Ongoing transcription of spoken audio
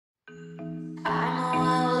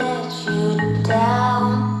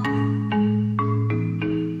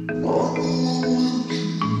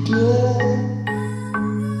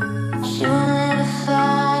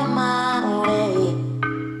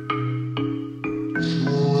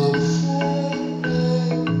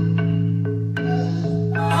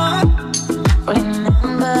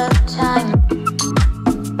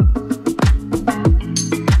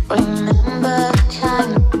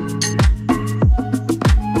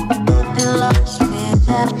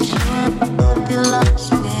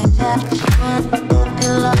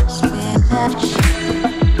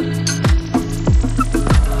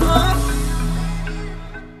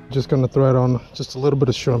the thread on just a little bit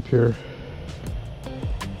of shrimp here.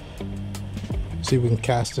 See if we can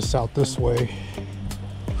cast this out this way.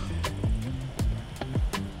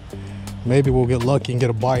 Maybe we'll get lucky and get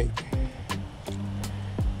a bite.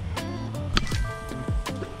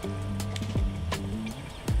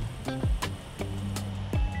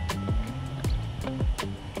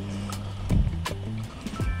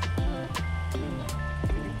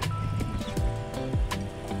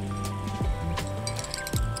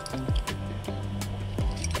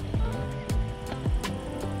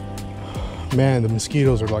 Man, the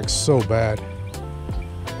mosquitoes are like so bad.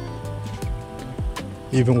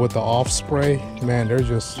 Even with the off spray, man, they're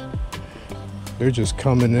just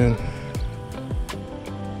coming in.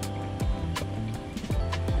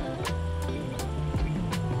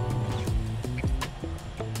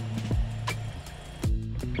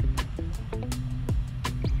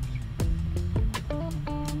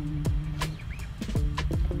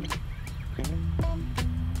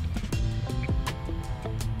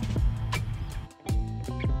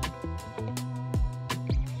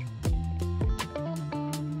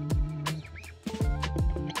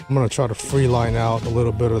 I'm gonna try to free line out a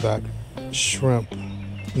little bit of that shrimp.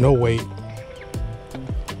 No weight.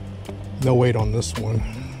 No weight on this one.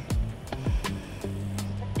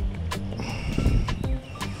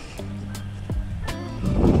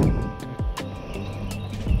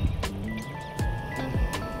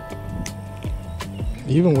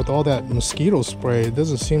 Even with all that mosquito spray, it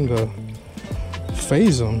doesn't seem to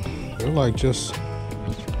phase them. They're like just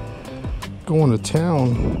going to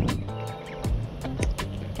town.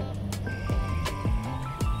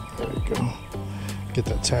 Get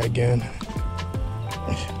that tag in.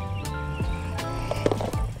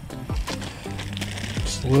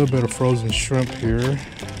 Just a little bit of frozen shrimp here.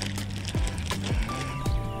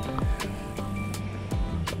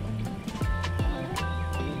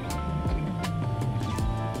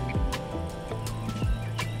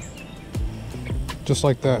 Just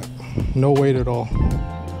like that. No weight at all.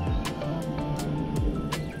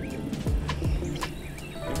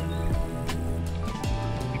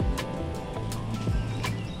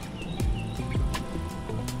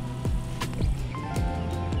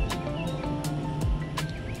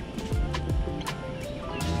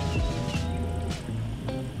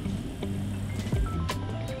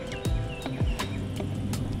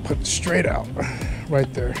 Put it straight out,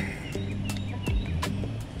 right there.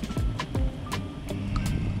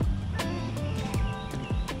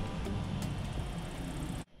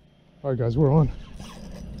 All right, guys, we're on.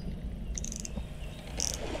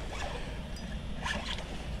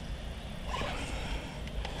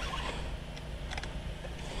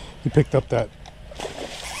 He picked up that.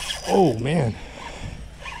 Oh, man.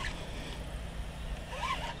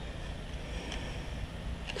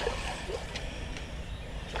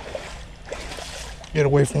 Get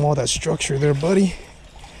away from all that structure there, buddy.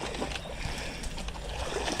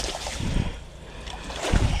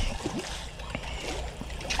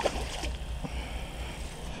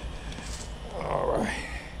 All right.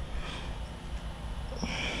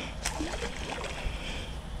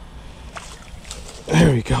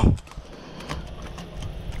 There we go.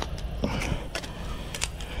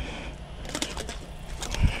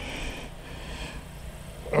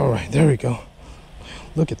 All right, there we go.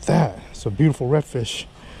 Look at that. It's a beautiful redfish.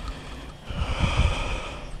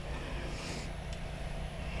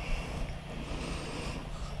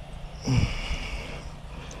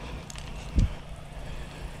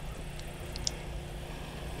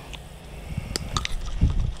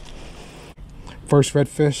 First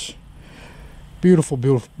redfish. Beautiful,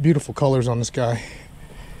 beautiful, beautiful colors on this guy.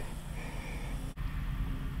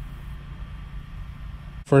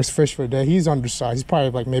 First fish for the day. He's undersized. He's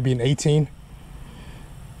probably like maybe an 18.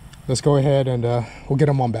 Let's go ahead and we'll get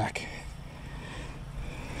him on back.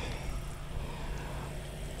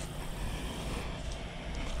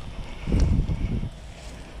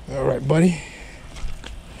 All right, buddy.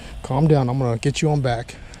 Calm down. I'm gonna get you on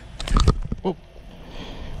back. Oh.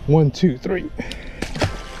 1, 2, 3.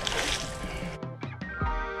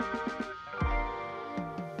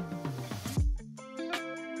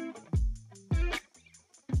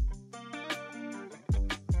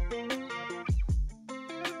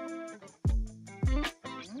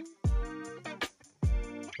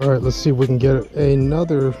 All right, let's see if we can get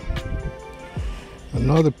another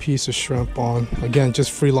piece of shrimp on. Again, just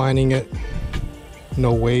free lining it,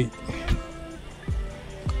 no weight.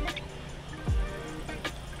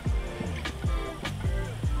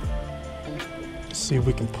 Let's see if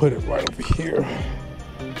we can put it right over here.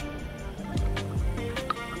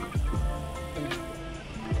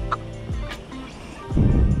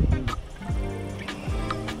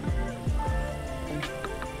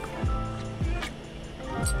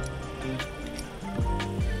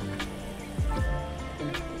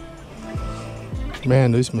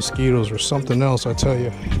 Man, these mosquitoes are something else, I tell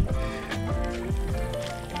you.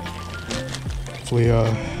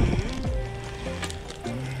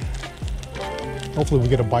 Hopefully we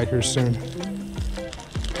get a bite here soon.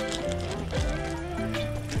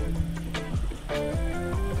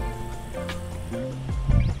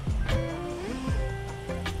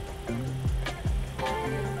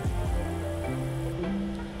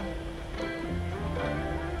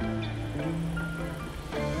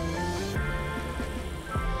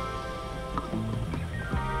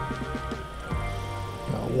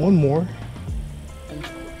 One more.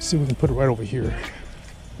 Let's see if we can put it right over here.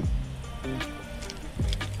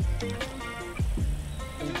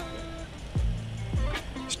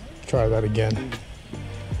 Let's try that again.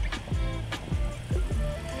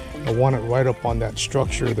 I want it right up on that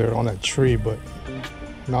structure there, on that tree, but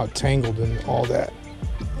not tangled in all that.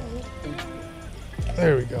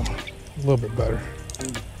 There we go. A little bit better.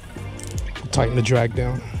 Tighten the drag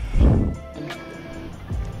down.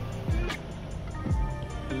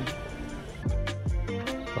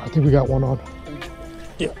 I think we got one on.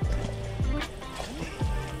 Yeah.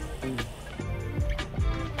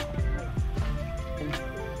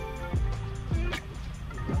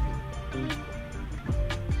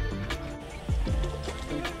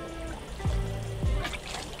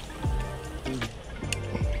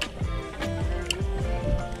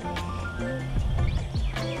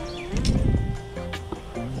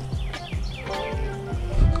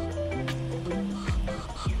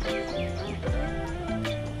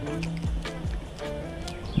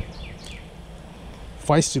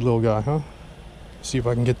 Feisty little guy, huh? See if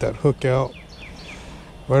I can get that hook out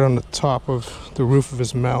right on the top of the roof of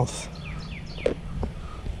his mouth.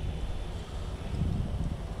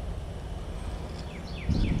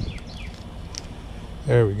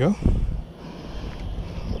 There we go.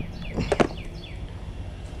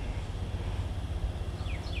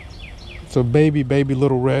 So baby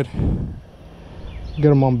little red.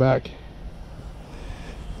 Get him on back.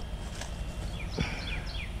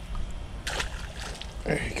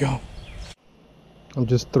 There you go. I'm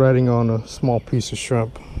just threading on a small piece of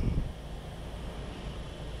shrimp.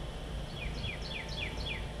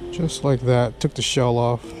 Just like that. Took the shell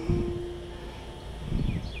off.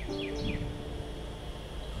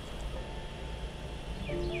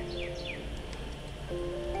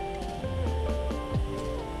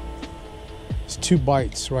 It's 2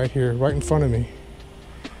 bites right here, right in front of me.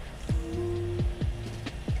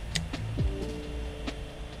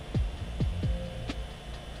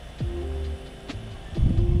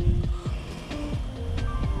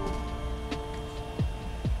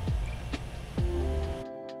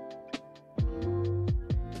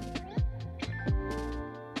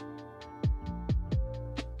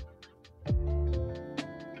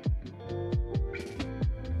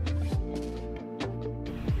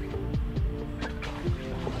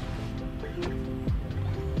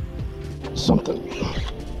 Something.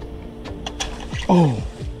 Oh,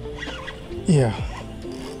 yeah.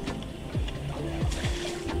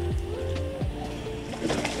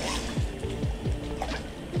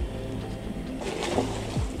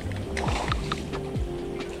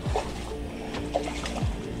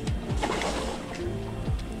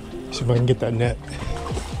 See if I can get that net.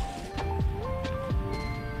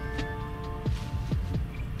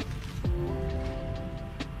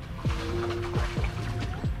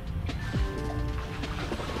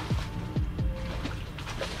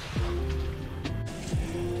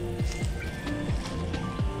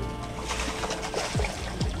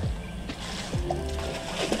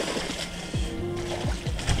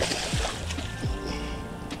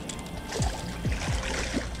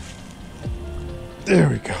 There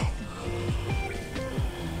we go.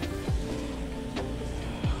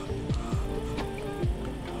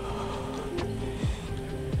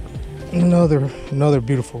 Another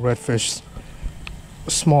beautiful redfish.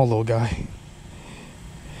 A small little guy.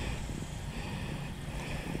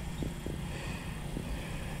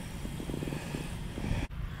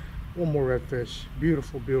 One more redfish.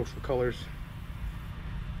 Beautiful, beautiful colors.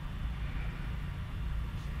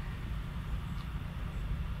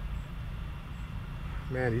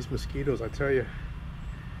 Man, these mosquitoes, I tell you.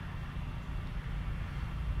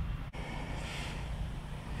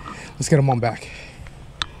 Let's get them on back.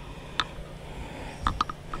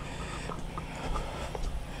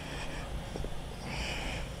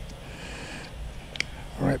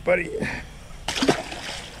 All right, buddy.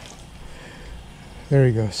 There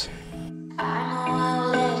he goes.